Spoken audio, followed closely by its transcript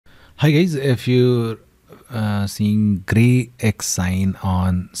Hi guys, if you're seeing gray X sign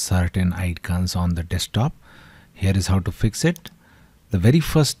on certain icons on the desktop, here is how to fix it. The very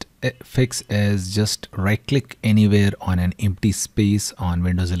first fix is just right click anywhere on an empty space on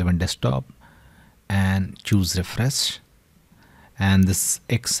Windows 11 desktop and choose refresh, and this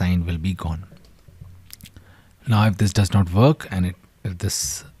X sign will be gone. Now if this does not work and if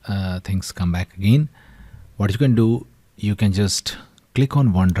this things come back again, what you can do, you can just click on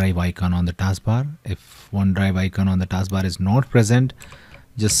OneDrive icon on the taskbar. If OneDrive icon on the taskbar is not present,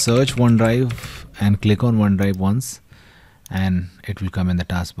 just search OneDrive and click on OneDrive once and it will come in the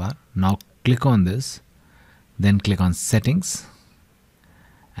taskbar. Now click on this, then click on settings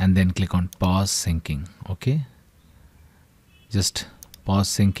and then click on pause syncing. Okay, just pause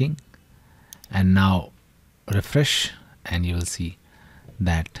syncing and now refresh and you will see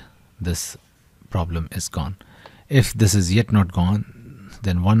that this problem is gone. If this is yet not gone,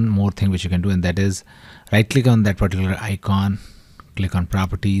 then one more thing which you can do, and that is right click on that particular icon, click on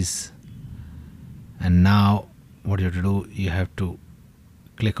properties, and now what you have to do, you have to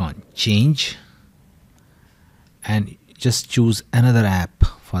click on change and just choose another app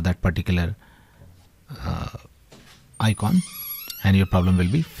for that particular icon and your problem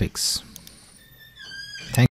will be fixed.